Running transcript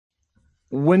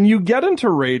When you get into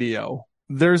radio,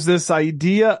 there's this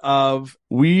idea of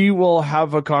we will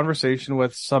have a conversation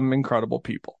with some incredible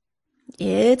people.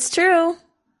 It's true.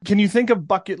 Can you think of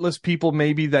bucket list people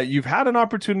maybe that you've had an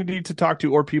opportunity to talk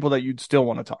to or people that you'd still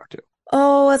want to talk to?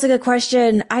 Oh, that's a good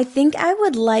question. I think I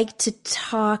would like to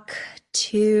talk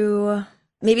to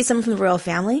maybe someone from the royal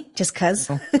family, just 'cause.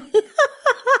 Oh.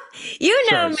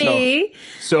 You know me.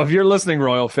 So if you're listening,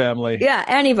 royal family. Yeah,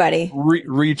 anybody.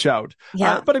 Reach out.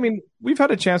 Yeah. But I mean, we've had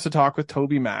a chance to talk with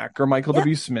Toby Mac or Michael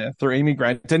W. Smith or Amy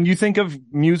Grant. And you think of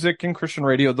music and Christian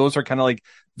radio, those are kind of like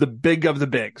the big of the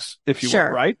bigs, if you will,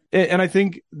 right? And I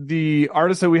think the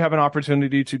artist that we have an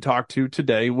opportunity to talk to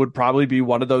today would probably be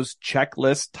one of those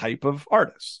checklist type of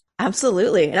artists.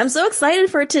 Absolutely. And I'm so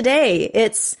excited for today.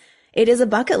 It is a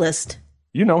bucket list.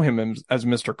 You know him as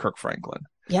Mr. Kirk Franklin.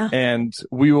 Yeah. And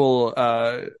we will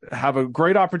have a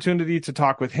great opportunity to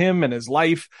talk with him and his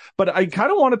life. But I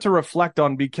kind of wanted to reflect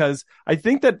on, because I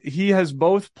think that he has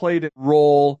both played a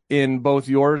role in both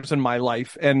yours and my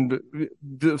life. And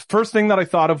the first thing that I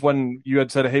thought of when you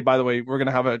had said, hey, by the way, we're going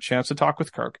to have a chance to talk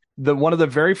with Kirk. One of the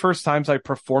very first times I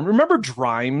performed, remember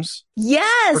Drimes?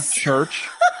 Yes. For church?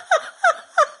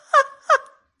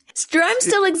 Drimes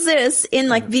still exists in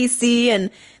like BC, and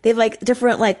they have like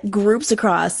different like groups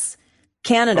across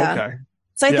Canada. Okay.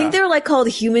 So I think they were like called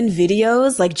Human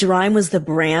Videos. Like Drime was the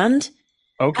brand.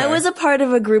 Okay. I was a part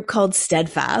of a group called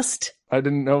Steadfast. I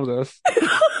didn't know this.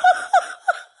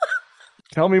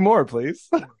 Tell me more, please.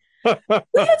 We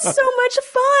had so much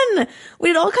fun. We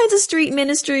did all kinds of street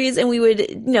ministries, and we would,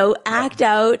 act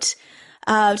out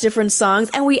different songs.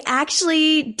 And we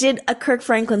actually did a Kirk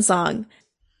Franklin song.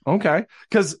 Okay.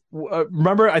 Because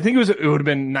remember, I think it would have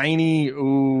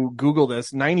been Google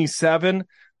this, 97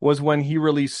 was when he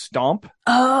released Stomp.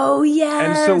 Oh,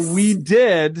 yes. And so we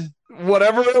did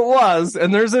whatever it was,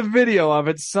 and there's a video of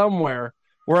it somewhere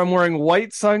where I'm wearing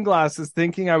white sunglasses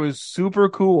thinking I was super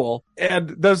cool.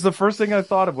 And that's the first thing I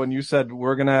thought of when you said,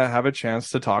 we're going to have a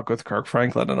chance to talk with Kirk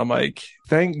Franklin. And I'm like,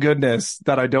 thank goodness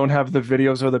that I don't have the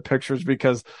videos or the pictures,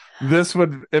 because this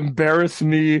would embarrass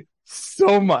me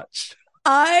so much.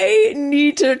 I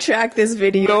need to track this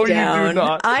video down. You do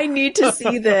not. I need to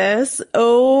see this.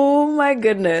 Oh my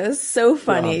goodness. So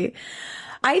funny. Yeah.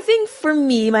 I think for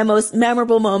me, my most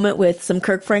memorable moment with some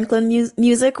Kirk Franklin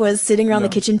music was sitting around the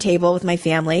kitchen table with my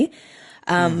family.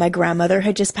 My grandmother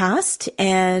had just passed,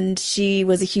 and she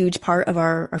was a huge part of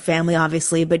our family,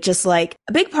 obviously, but just like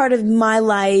a big part of my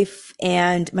life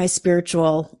and my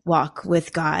spiritual walk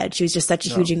with God. She was just such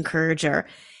a huge encourager.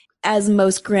 As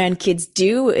most grandkids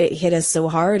do, it hit us so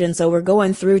hard. And so we're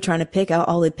going through trying to pick out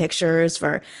all the pictures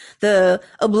for the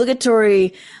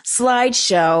obligatory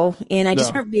slideshow. And I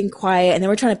just remember being quiet, and then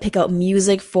we're trying to pick out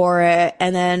music for it.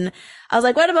 And then I was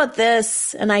like, what about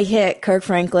this? And I hit Kirk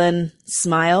Franklin,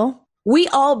 Smile. We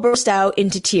all burst out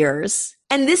into tears.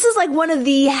 And this is like one of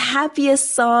the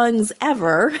happiest songs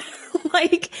ever.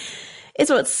 It's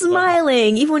about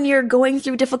smiling, even when you're going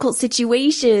through difficult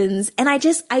situations. And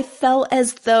I felt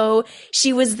as though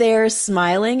she was there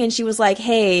smiling, and she was like,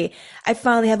 hey, I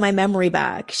finally have my memory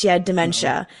back. She had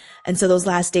dementia. And so those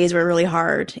last days were really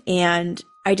hard. And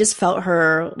I just felt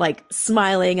her like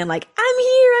smiling and like, I'm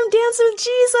here. I'm dancing with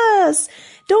Jesus.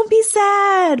 Don't be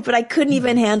sad. But I couldn't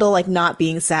even handle like not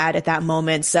being sad at that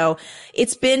moment. So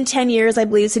it's been 10 years, I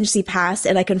believe, since she passed,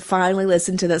 and I can finally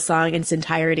listen to the song in its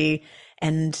entirety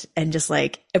and just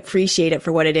like appreciate it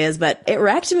for what it is. But it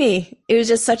wrecked me. It was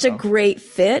just such a great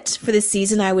fit for the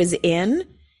season I was in.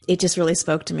 It just really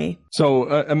spoke to me. So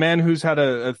a man who's had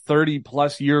a 30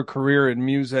 plus year career in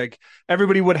music,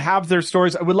 everybody would have their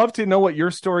stories. I would love to know what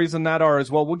your stories in that are as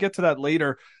well. We'll get to that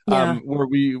later, where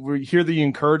we hear the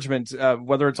encouragement,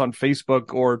 whether it's on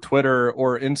Facebook or Twitter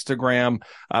or Instagram.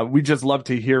 We just love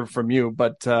to hear from you.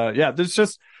 But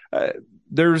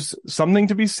there's something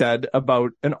to be said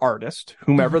about an artist,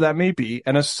 whomever that may be,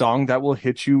 and a song that will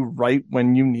hit you right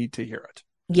when you need to hear it.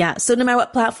 Yeah. So no matter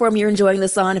what platform you're enjoying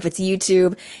this on, if it's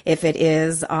YouTube, if it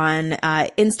is on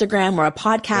Instagram or a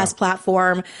podcast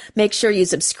platform, make sure you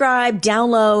subscribe,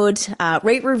 download,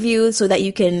 rate, review, so that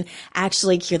you can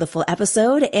actually hear the full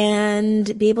episode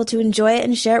and be able to enjoy it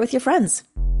and share it with your friends.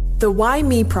 The Why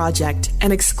Me Project,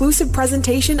 an exclusive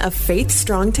presentation of Faith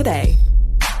Strong Today.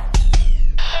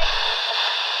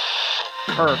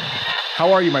 Kirk,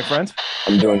 how are you, my friend?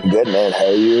 I'm doing good, man. How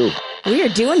are you? We are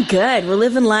doing good. We're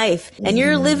living life. And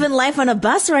you're living life on a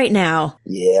bus right now.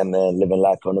 Yeah, man, living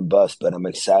life on a bus. But I'm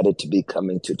excited to be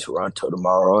coming to Toronto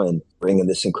tomorrow and bringing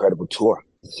this incredible tour.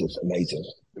 It's just amazing.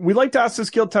 We like to ask the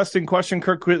skill testing question,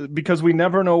 Kirk, because we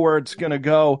never know where it's going to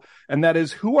go. And that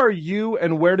is, who are you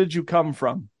and where did you come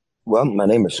from? Well, my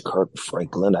name is Kirk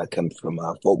Franklin. I come from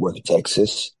Fort Worth,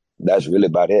 Texas. That's really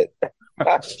about it.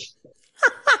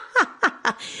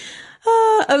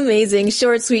 Amazing.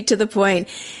 Short, sweet, to the point.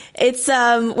 It's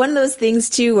one of those things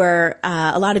too where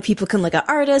a lot of people can look at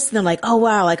artists and they're like, oh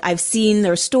wow, like I've seen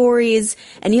their stories,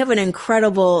 and you have an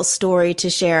incredible story to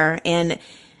share. And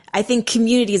I think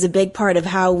community is a big part of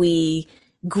how we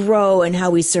grow and how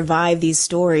we survive these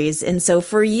stories. And so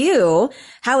for you,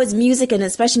 how has music, and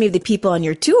especially maybe the people on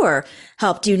your tour,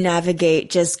 helped you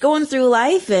navigate just going through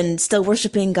life and still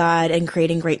worshiping God and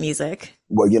creating great music?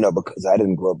 Well, because I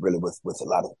didn't grow up really with a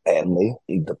lot of family,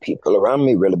 the people around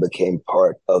me really became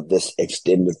part of this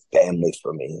extended family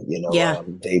for me. Yeah.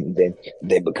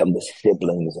 They become the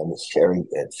siblings and the sharing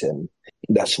bits. And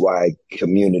that's why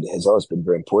community has always been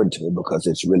very important to me, because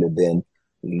it's really been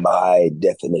my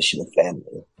definition of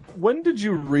family. When did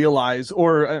you realize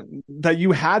that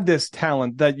you had this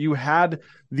talent, that you had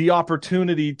the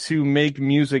opportunity to make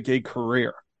music a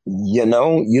career? You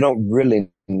don't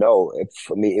really know.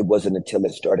 For me, it wasn't until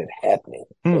it started happening.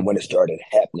 And when it started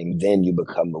happening, then you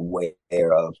become aware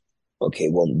of, okay,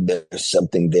 well, there's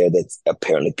something there that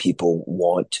apparently people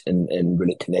want and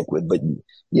really connect with. But,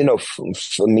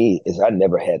 for me, is I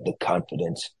never had the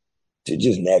confidence to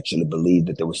just naturally believe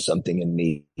that there was something in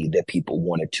me that people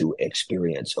wanted to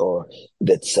experience, or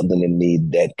that something in me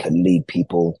that could lead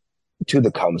people to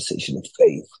the conversation of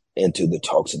faith and to the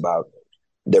talks about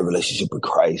their relationship with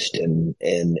Christ and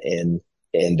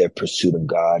their pursuit of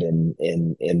God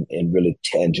in really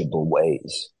tangible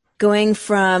ways. Going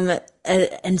from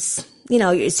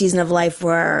your season of life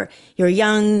where you're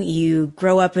young, you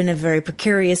grow up in a very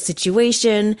precarious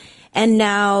situation, and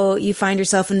now you find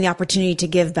yourself in the opportunity to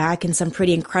give back in some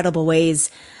pretty incredible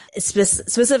ways,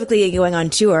 specifically going on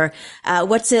tour.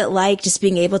 What's it like just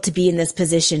being able to be in this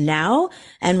position now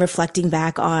and reflecting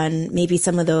back on maybe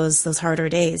some of those harder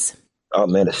days? Oh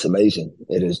man, it's amazing.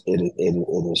 It is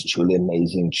truly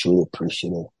amazing, truly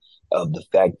appreciative of the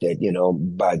fact that,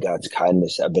 by God's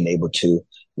kindness, I've been able to,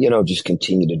 just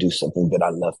continue to do something that I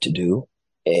love to do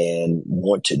and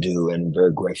want to do. And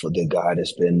very grateful that God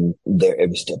has been there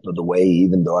every step of the way,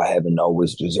 even though I haven't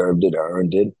always deserved it or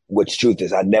earned it, which truth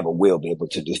is I never will be able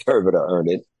to deserve it or earn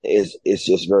it. It's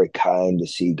just very kind to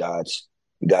see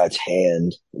God's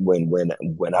hand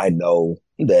when I know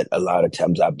that a lot of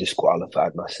times I've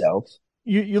disqualified myself.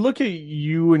 You look at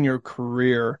you and your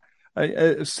career,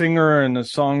 a singer and a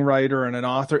songwriter and an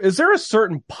author. Is there a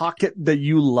certain pocket that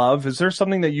you love? Is there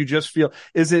something that you just feel?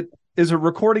 Is it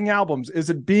recording albums? Is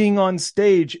it being on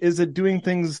stage? Is it doing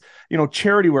things,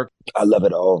 charity work? I love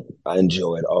it all. I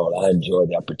enjoy it all. I enjoy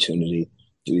the opportunity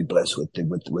to be blessed with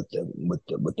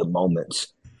the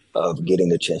moments of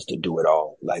getting a chance to do it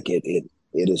all. Like it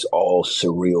is all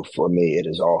surreal for me. It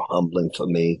is all humbling for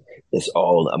me. It's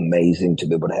all amazing to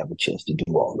be able to have a chance to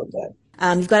do all of that.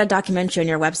 You've got a documentary on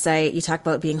your website. You talk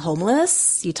about being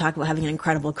homeless. You talk about having an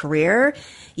incredible career.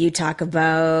 You talk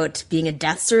about being a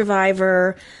death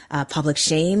survivor, public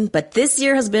shame. But this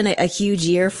year has been a huge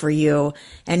year for you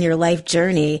and your life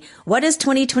journey. What has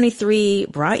 2023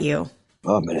 brought you?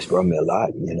 Oh man, it's brought me a lot.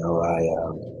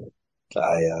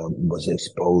 I was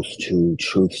exposed to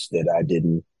truths that I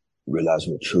didn't realize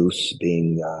were truths,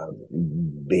 being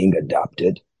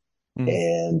adopted.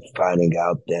 And finding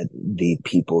out that the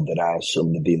people that I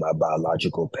assumed to be my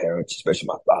biological parents, especially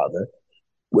my father,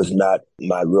 was not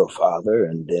my real father.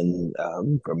 And then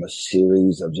from a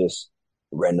series of just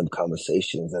random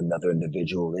conversations, another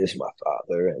individual is my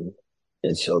father.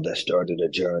 And so that started a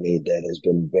journey that has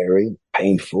been very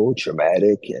painful,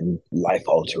 traumatic, and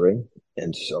life-altering.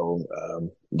 And so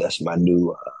that's my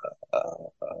new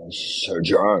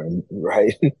sojourn,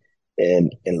 right?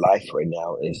 And in life right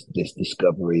now is this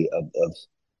discovery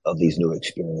of these new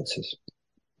experiences.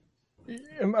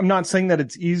 I'm not saying that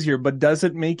it's easier, but does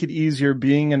it make it easier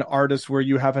being an artist where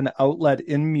you have an outlet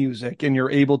in music and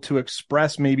you're able to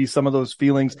express maybe some of those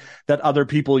feelings that other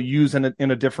people use in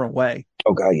a different way?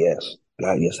 Oh God, yes.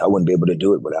 God, yes. I wouldn't be able to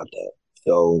do it without that.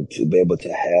 So to be able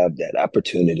to have that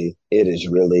opportunity, it is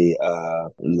really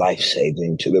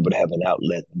life-saving to be able to have an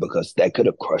outlet, because that could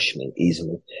have crushed me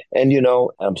easily. And,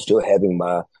 I'm still having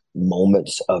my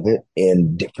moments of it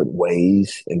in different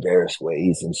ways, in various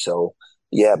ways. And so,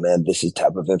 yeah, man, this is the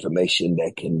type of information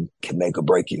that can make or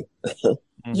break you.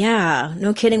 Yeah,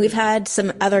 no kidding. We've had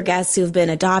some other guests who've been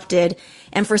adopted,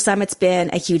 and for some it's been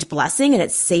a huge blessing and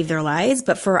it's saved their lives.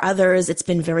 But for others, it's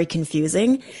been very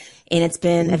confusing. And it's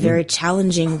been a very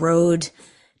challenging road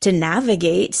to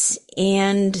navigate.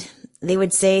 And they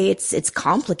would say it's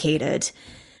complicated.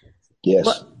 Yes.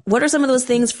 What are some of those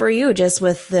things for you, just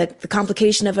with the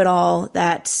complication of it all,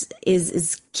 that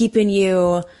is keeping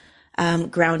you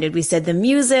grounded. We said the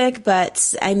music,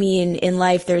 but I mean, in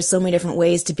life, there's so many different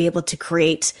ways to be able to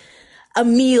create a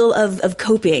meal of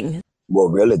coping. Well,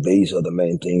 really, these are the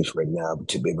main things right now,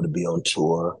 to be able to be on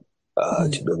tour, to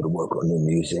be able to work on new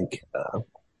music,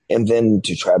 and then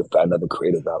to try to find other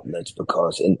creative outlets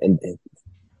because,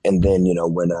 and then, you know,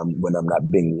 when I'm not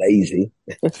being lazy,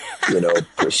 you know,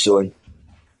 pursuing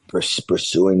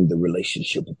the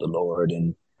relationship with the Lord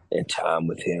and time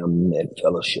with him and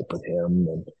fellowship with him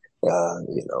and,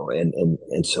 you know,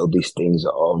 and so these things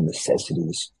are all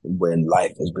necessities when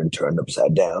life has been turned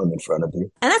upside down in front of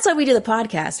you. And that's why we do the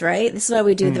podcast, right? This is why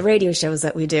we do the radio shows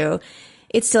that we do.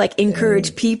 It's to like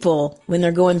encourage people when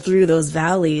they're going through those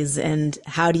valleys and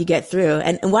how do you get through?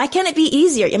 And why can't it be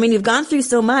easier? I mean, you've gone through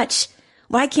so much.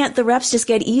 Why can't the reps just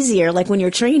get easier like when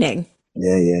you're training?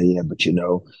 Yeah. But you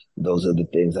know, those are the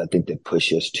things I think that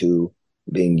push us to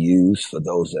being used for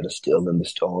those that are still in the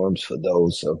storms, for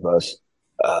those of us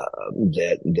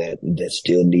that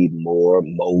still need more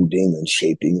molding and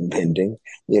shaping and bending.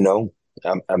 You know,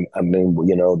 I mean,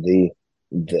 you know,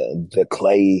 the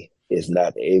clay is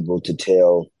not able to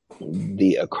tell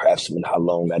the craftsman how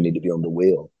long I need to be on the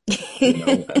wheel. You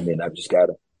know, I mean, I just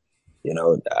gotta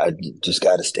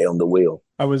stay on the wheel.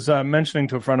 I was mentioning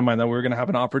to a friend of mine that we were going to have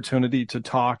an opportunity to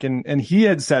talk, and he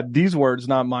had said these words,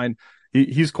 not mine.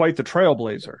 He's quite the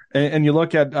trailblazer. And you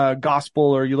look at gospel,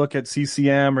 or you look at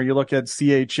CCM, or you look at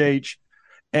CHH,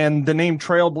 and the name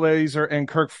Trailblazer and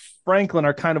Kirk Franklin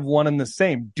are kind of one and the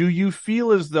same. Do you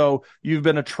feel as though you've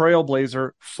been a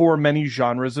trailblazer for many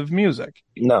genres of music?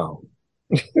 No.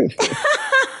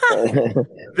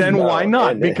 Then No, why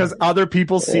not? Because other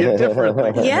people see it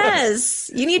differently. Yes,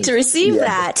 you need to receive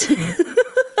that.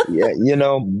 Yeah, you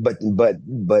know, but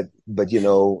you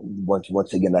know,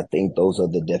 once again, I think those are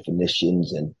the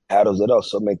definitions and titles that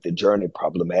also make the journey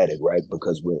problematic, right?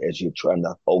 Because as you're trying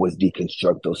to always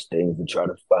deconstruct those things and try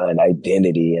to find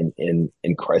identity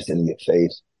in Christ and in your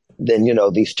faith, then, you know,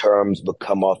 these terms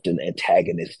become often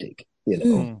antagonistic, you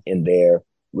know, in their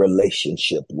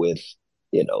relationship with,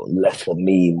 you know, less of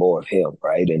me, more of him,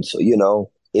 right? And so, you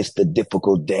know, it's the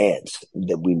difficult dance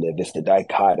that we live. It's the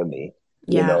dichotomy,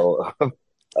 you know,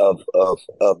 of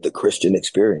the Christian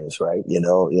experience, right? You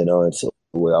know, and so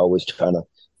we're always trying to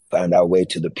find our way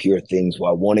to the pure things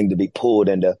while wanting to be pulled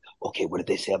into, okay, what did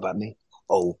they say about me?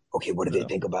 Oh, okay, what did they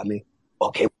think about me?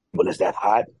 Okay, well, is that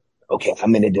hot? Okay, how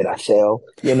many did I sell?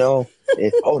 You know,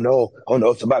 oh no,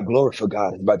 it's about glory for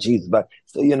God. It's about Jesus.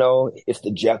 So, you know, it's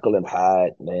the Jekyll and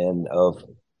Hyde, man, of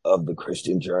the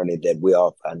Christian journey that we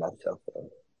all find ourselves in.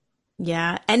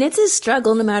 Yeah. And it's a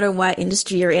struggle no matter what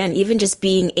industry you're in, even just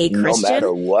being a Christian. No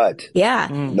matter what. Yeah.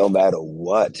 No matter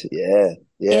what. Yeah.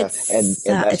 And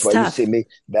that's why tough. you see me,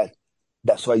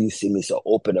 that's why you see me so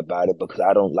open about it, because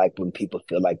I don't like when people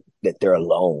feel like that they're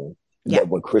alone. Yeah. That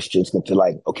when Christians can feel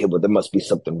like, okay, well, there must be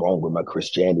something wrong with my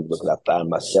Christianity, because I find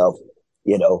myself,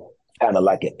 you know, kind of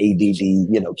like an ADD,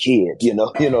 you know, kid, you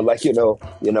know, like, you know,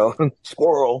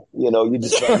 squirrel, you know, you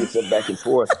just find yourself back and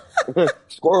forth,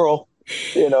 squirrel.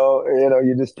 You know,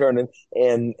 you're just turning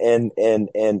and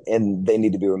they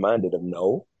need to be reminded of,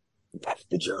 no, that's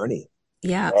the journey.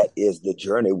 Yeah. That is the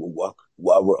journey. While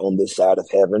we're on this side of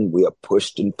heaven, we are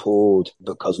pushed and pulled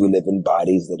because we live in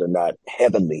bodies that are not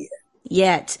heavenly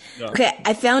yet. Okay,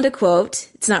 I found a quote.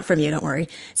 It's not from you, don't worry.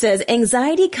 It says,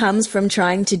 anxiety comes from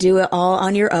trying to do it all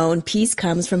on your own. Peace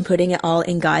comes from putting it all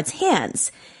in God's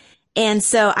hands. And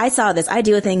so I saw this. I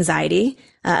deal with anxiety,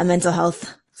 a mental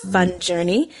health fun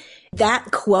journey.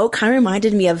 That quote kind of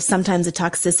reminded me of sometimes the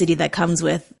toxicity that comes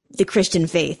with the Christian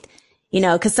faith, you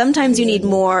know, because sometimes you need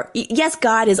more. Yes,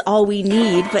 God is all we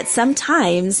need, but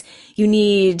sometimes you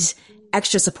need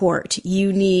extra support.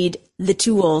 You need the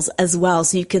tools as well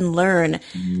so you can learn.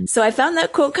 So I found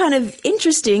that quote kind of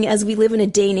interesting as we live in a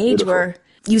day and age where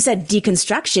you said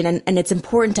deconstruction and it's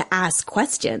important to ask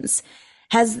questions.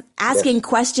 Has asking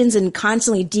questions and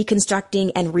constantly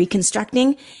deconstructing and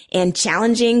reconstructing and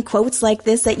challenging quotes like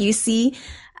this that you see,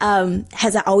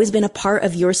 has that always been a part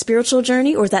of your spiritual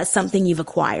journey, or is that something you've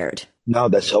acquired? No,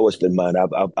 that's always been mine.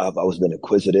 I've always been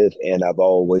inquisitive, and I've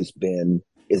always been,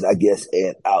 I guess,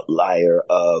 an outlier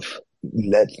of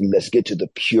let's get to the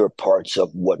pure parts of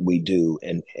what we do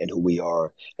and who we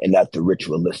are, and not the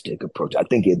ritualistic approach. I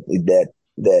think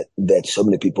that so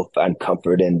many people find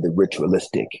comfort in the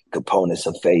ritualistic components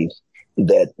of faith,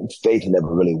 that faith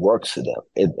never really works for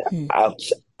them.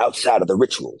 Outside of the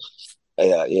rituals,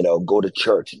 you know, go to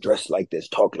church, dress like this,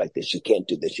 talk like this. You can't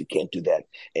do this. You can't do that.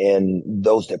 And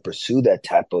those that pursue that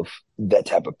type of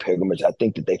pilgrimage, I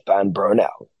think that they find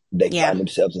burnout. They find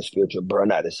themselves in spiritual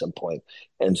burnout at some point.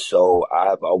 And so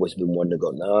I've always been one to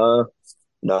go, nah,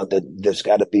 No, there's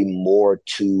got to be more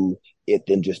to it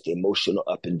than just the emotional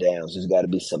up and downs. There's got to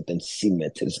be something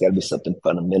cemented. There's got to be something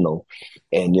fundamental.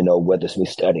 And, whether it's me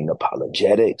studying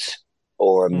apologetics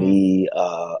or me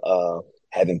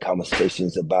having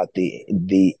conversations about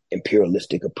the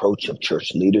imperialistic approach of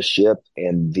church leadership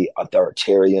and the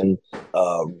authoritarian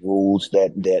rules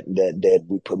that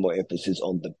we put more emphasis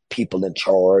on the people in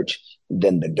charge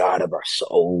than the God of our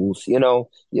souls,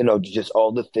 just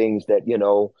all the things that,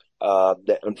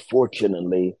 that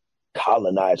unfortunately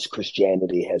colonized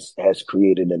Christianity has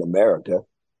created in America,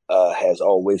 has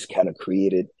always kind of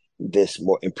created this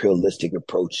more imperialistic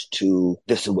approach to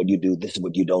this is what you do, this is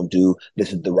what you don't do,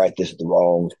 this is the right, this is the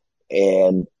wrong.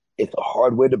 And it's a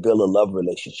hard way to build a love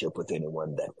relationship with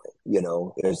anyone that way.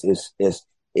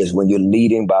 Is when you're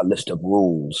leading by a list of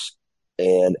rules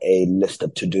and a list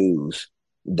of to-dos,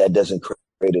 that doesn't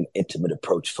create an intimate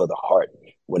approach for the heart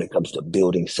when it comes to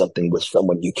building something with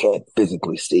someone you can't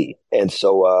physically see. And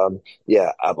so,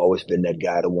 I've always been that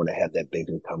guy to want to have that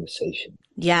bigger conversation.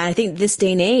 Yeah, I think this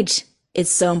day and age, it's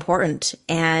so important.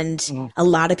 And a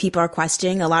lot of people are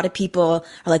questioning. A lot of people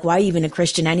are like, why are you even a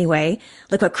Christian anyway?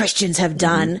 Look what Christians have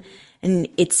done. And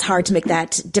it's hard to make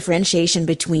that differentiation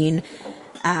between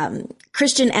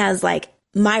Christian as like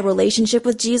my relationship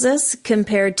with Jesus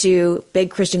compared to big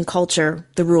Christian culture,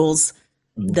 the rules,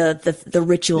 the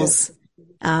rituals.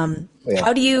 How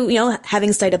do you,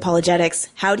 having studied apologetics,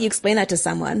 how do you explain that to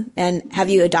someone? And have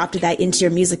you adopted that into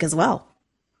your music as well?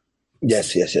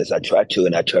 Yes. I try to,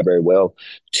 and I try very well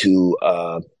to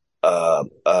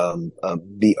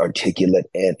be articulate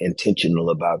and intentional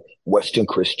about Western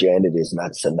Christianity is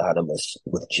not synonymous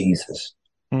with Jesus.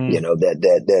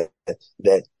 That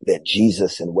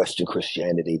Jesus and Western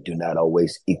Christianity do not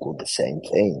always equal the same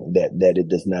thing. That it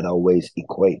does not always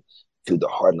equate to the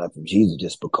heart and life of Jesus,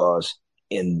 just because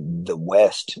in the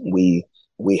West we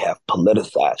have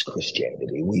politicized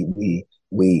Christianity.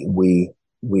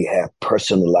 We have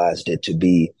personalized it to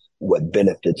be what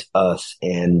benefits us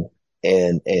and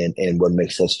what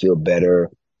makes us feel better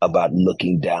about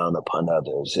looking down upon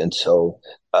others. And so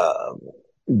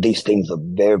these things are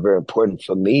very, very important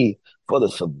for me for the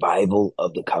survival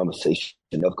of the conversation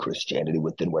of Christianity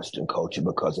within Western culture,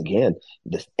 because again,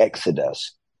 this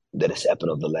exodus that has happened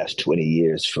over the last 20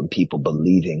 years from people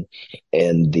believing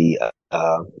and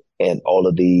and all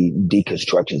of the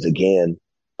deconstructions again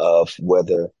of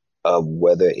whether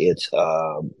it's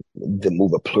the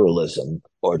move of pluralism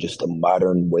or just a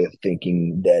modern way of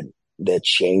thinking that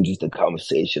changes the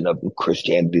conversation of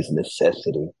Christianity's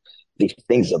necessity. These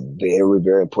things are very,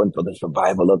 very important for the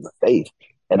survival of the faith,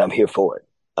 and I'm here for it.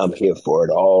 I'm here for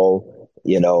it all.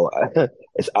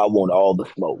 I want all the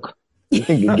smoke.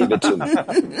 You give it to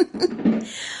me.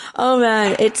 Oh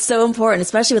man, it's so important,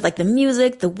 especially with like the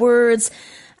music, the words.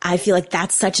 I feel like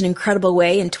that's such an incredible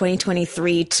way in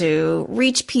 2023 to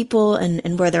reach people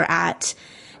and where they're at.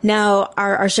 Now,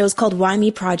 our show is called Why Me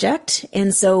Project.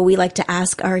 And so we like to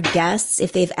ask our guests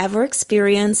if they've ever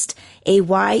experienced a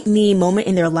why me moment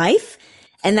in their life.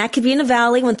 And that could be in a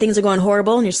valley when things are going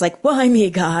horrible and you're just like, why me,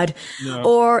 God? No.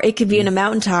 Or it could be in a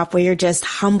mountaintop where you're just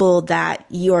humbled that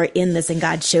you're in this and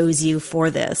God chose you for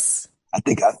this. I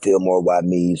think I feel more why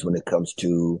me's when it comes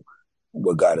to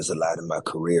what God has allowed in my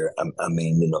career. I'm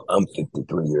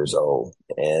 53 years old,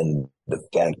 and the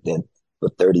fact that for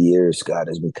 30 years, God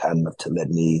has been kind enough to let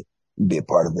me be a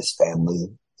part of His family.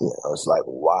 It's like,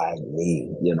 why me?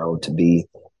 To be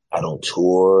out on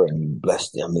tour and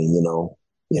blessed.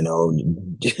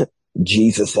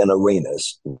 Jesus in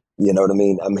arenas. You know what I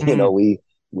mean?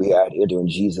 We out here doing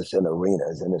Jesus in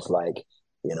arenas, and it's like,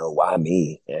 why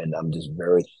me? And I'm just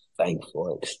very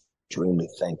thankful, extremely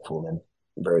thankful, and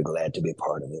very glad to be a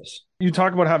part of this. You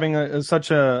talk about having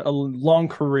such a long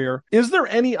career. Is there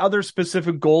any other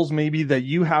specific goals maybe that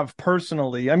you have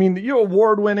personally? I mean, you're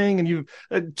award winning and you've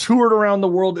toured around the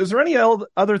world. Is there any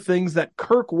other things that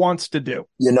Kirk wants to do?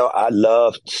 I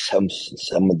love some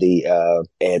of the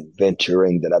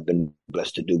adventuring that I've been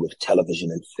blessed to do with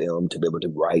television and film, to be able to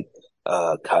write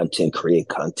content, create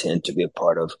content, to be a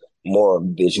part of more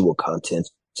visual content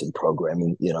and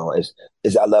programming.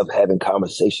 As I love having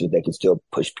conversations that can still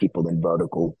push people in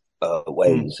vertical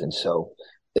ways. And so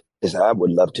as I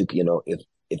would love to,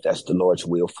 if that's the Lord's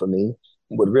will for me,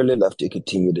 would really love to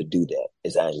continue to do that.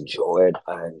 As I enjoy it.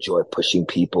 I enjoy pushing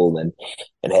people and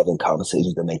having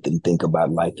conversations that make them think about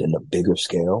life in a bigger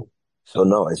scale. So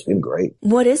no, it's been great.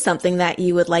 What is something that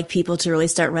you would like people to really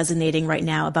start resonating right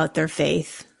now about their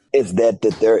faith? Is that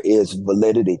there is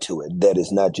validity to it. That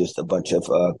is not just a bunch of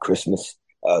Christmas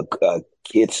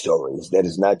kid stories. That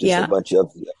is not just a bunch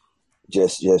of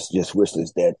just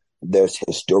wishes. That there's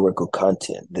historical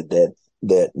content.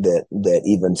 that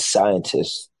even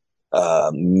scientists, there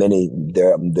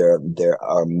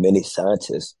are many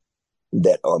scientists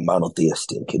that are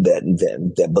monotheistic,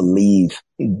 that believe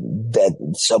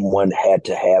that someone had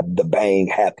to have the bang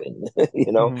happen,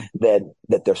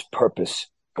 that there's purpose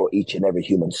for each and every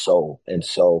human soul. And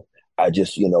so I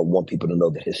just, want people to know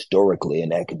that historically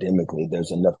and academically,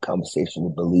 there's enough conversation to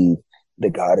believe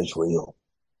that God is real.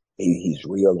 He's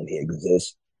real and he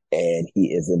exists, and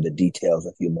he is in the details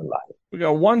of human life. We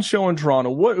got one show in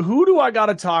Toronto. Who do I got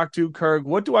to talk to, Kirk?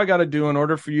 What do I got to do in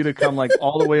order for you to come like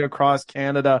all the way across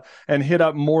Canada and hit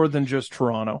up more than just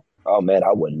Toronto? Oh man,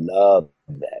 I would love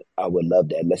that. I would love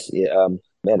that.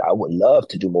 Man, I would love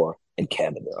to do more in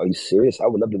Canada. Are you serious? I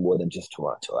would love to do more than just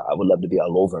Toronto. I would love to be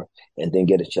all over and then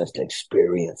get a chance to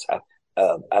experience.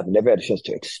 I've never had a chance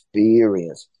to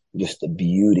experience just the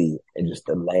beauty and just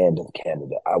the land of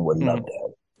Canada. I would love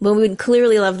that. Well, we would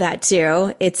clearly love that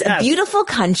too. It's a beautiful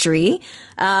country.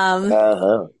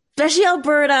 Especially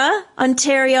Alberta,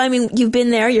 Ontario. I mean, you've been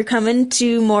there. You're coming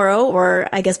tomorrow, or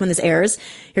I guess when this airs,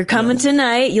 you're coming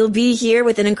tonight. You'll be here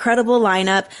with an incredible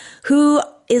lineup. Who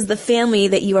is the family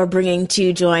that you are bringing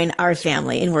to join our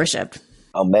family in worship?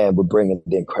 Oh man, we're bringing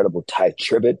the incredible Ty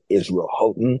Tribbett, Israel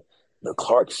Houghton, the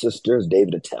Clark sisters,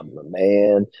 David and Tamala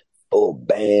Mann, full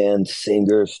band,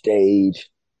 singer, stage.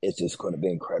 It's just going to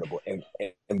be incredible. And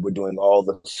we're doing all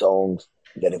the songs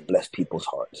that have blessed people's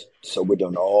hearts. So we're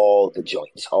doing all the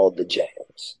joints, all the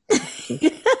jams.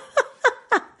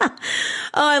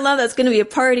 Oh, I love that. It's going to be a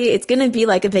party. It's going to be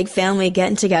like a big family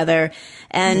getting together.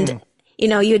 And, you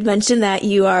had mentioned that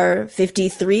you are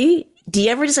 53. Do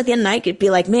you ever just at the end of the night be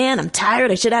like, man, I'm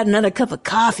tired. I should have another cup of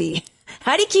coffee.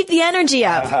 How do you keep the energy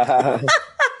up?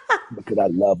 Because I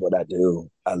love what I do.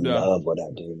 I love what I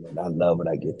do, and I love what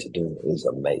I get to do. It's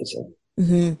amazing.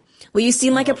 Mm-hmm. Well, you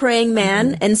seem like a praying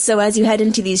man. And so as you head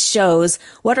into these shows,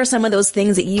 what are some of those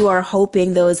things that you are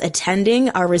hoping those attending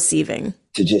are receiving?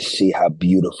 To just see how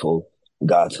beautiful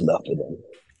God's love for them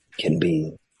can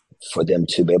be, for them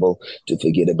to be able to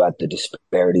forget about the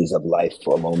disparities of life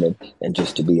for a moment and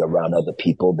just to be around other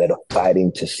people that are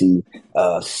fighting to see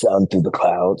sun through the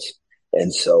clouds.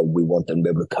 And so we want them to be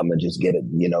able to come and just get it,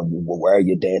 we'll wear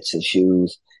your dancing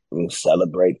shoes, we'll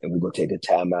celebrate, and we're going to take a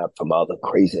time out from all the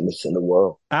craziness in the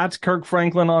world. That's Kirk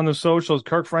Franklin on the socials,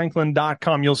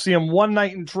 kirkfranklin.com. You'll see him one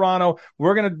night in Toronto.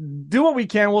 We're going to do what we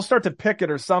can. We'll start to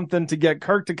picket or something to get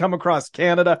Kirk to come across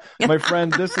Canada. My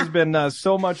friend, this has been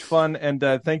so much fun, and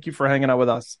thank you for hanging out with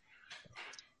us.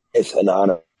 It's an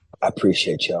honor. I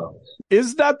appreciate y'all.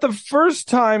 Is that the first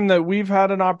time that we've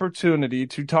had an opportunity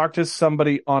to talk to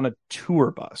somebody on a tour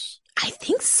bus? I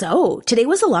think so. Today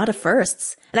was a lot of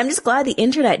firsts. And I'm just glad the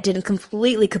internet didn't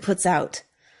completely kaputs out.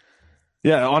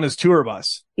 Yeah, on his tour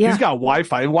bus. Yeah. He's got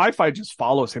Wi-Fi. Wi-Fi just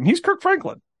follows him. He's Kirk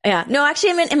Franklin. Yeah. No,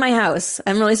 actually, I meant in my house.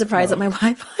 I'm really surprised that my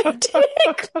Wi-Fi did.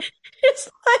 It's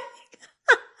like...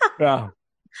 Yeah.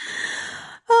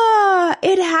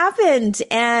 It happened.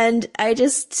 And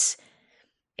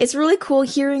it's really cool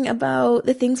hearing about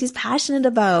the things he's passionate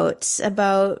about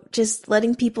just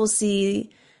letting people see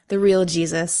the real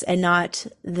Jesus and not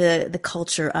the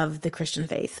culture of the Christian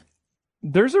faith.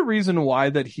 There's a reason why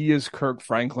that he is Kirk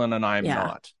Franklin and I'm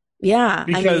not. Yeah.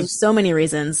 Because, so many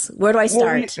reasons. Where do I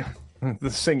start? The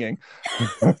singing.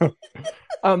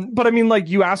 But I mean, like,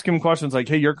 you ask him questions like,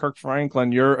 hey, you're Kirk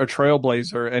Franklin, you're a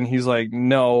trailblazer. And he's like,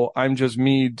 no, I'm just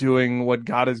me doing what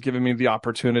God has given me the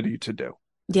opportunity to do.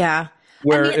 Yeah.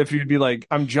 Where if you'd be like,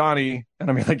 I'm Johnny, and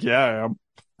I'm like, yeah, I am.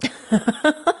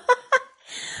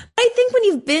 I think when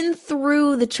you've been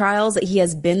through the trials that he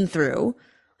has been through,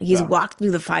 he's walked through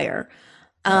the fire.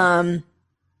 Like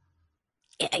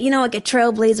a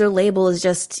trailblazer label is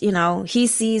just, he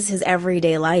sees his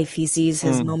everyday life. He sees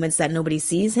his moments that nobody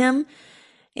sees him.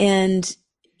 And,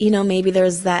 maybe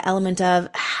there's that element of,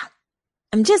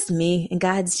 I'm just me and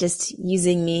God's just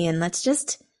using me, and let's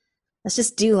just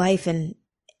do life and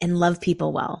love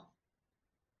people well.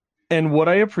 And what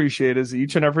I appreciate is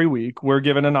each and every week, we're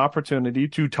given an opportunity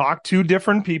to talk to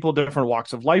different people, different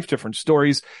walks of life, different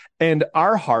stories. And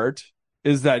our heart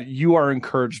is that you are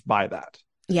encouraged by that.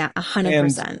 Yeah,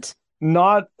 100%.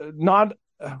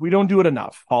 We don't do it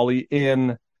enough, Holly,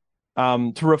 in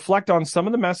to reflect on some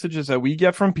of the messages that we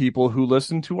get from people who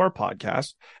listen to our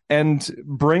podcast and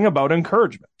bring about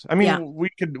encouragement. I mean,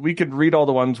 we could read all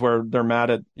the ones where they're mad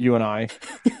at you and I.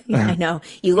 Yeah, I know.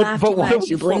 You laugh too much.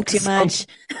 You blink too much.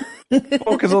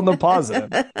 Focus on the positive.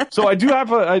 So I do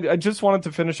have I just wanted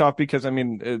to finish off because, I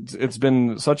mean, it's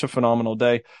been such a phenomenal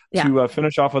day to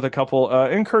finish off with a couple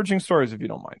encouraging stories, if you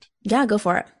don't mind. Yeah, go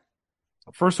for it.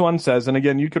 First one says, and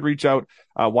again, you could reach out,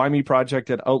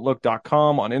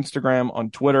 whymeproject@outlook.com, on Instagram,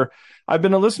 on Twitter. I've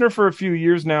been a listener for a few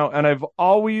years now, and I've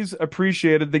always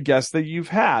appreciated the guests that you've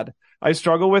had. I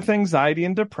struggle with anxiety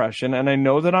and depression, and I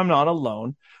know that I'm not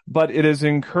alone, but it is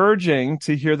encouraging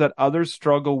to hear that others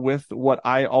struggle with what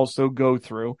I also go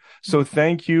through. So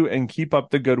thank you, and keep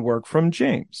up the good work, from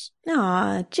James.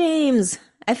 Aw, James,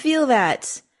 I feel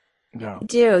that. Yeah. I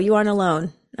do. You aren't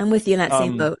alone. I'm with you in that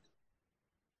same boat.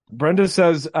 Brenda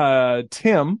says,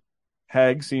 Tim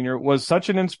Haig Sr. was such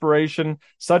an inspiration,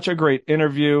 such a great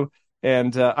interview,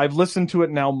 and I've listened to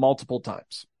it now multiple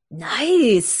times.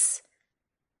 Nice.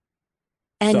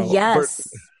 And So, yes,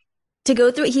 to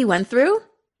go through what he went through.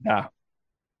 Yeah.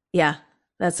 Yeah,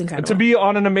 that's incredible. And to be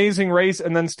on an amazing race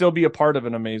and then still be a part of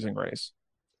an amazing race.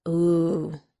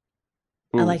 Ooh.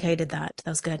 I like how you did that.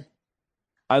 That was good.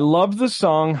 I love the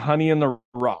song Honey in the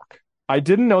Rock. I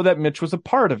didn't know that Mitch was a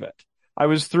part of it. I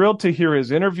was thrilled to hear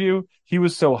his interview. He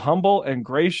was so humble and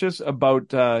gracious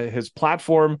about his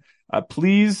platform.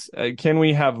 Please, can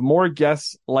we have more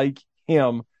guests like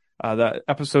him? That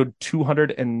episode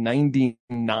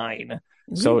 299.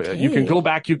 So you can go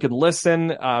back, you can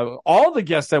listen, all the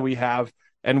guests that we have,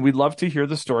 and we'd love to hear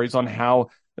the stories on how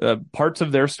parts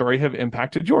of their story have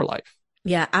impacted your life.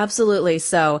 Yeah, absolutely.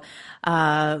 So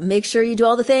make sure you do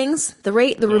all the things, the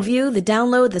rate, the review, the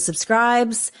download, the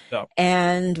subscribes,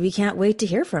 and we can't wait to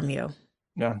hear from you.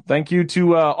 Yeah. Thank you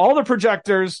to all the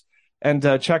projectors, and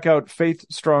check out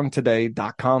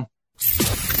faithstrongtoday.com.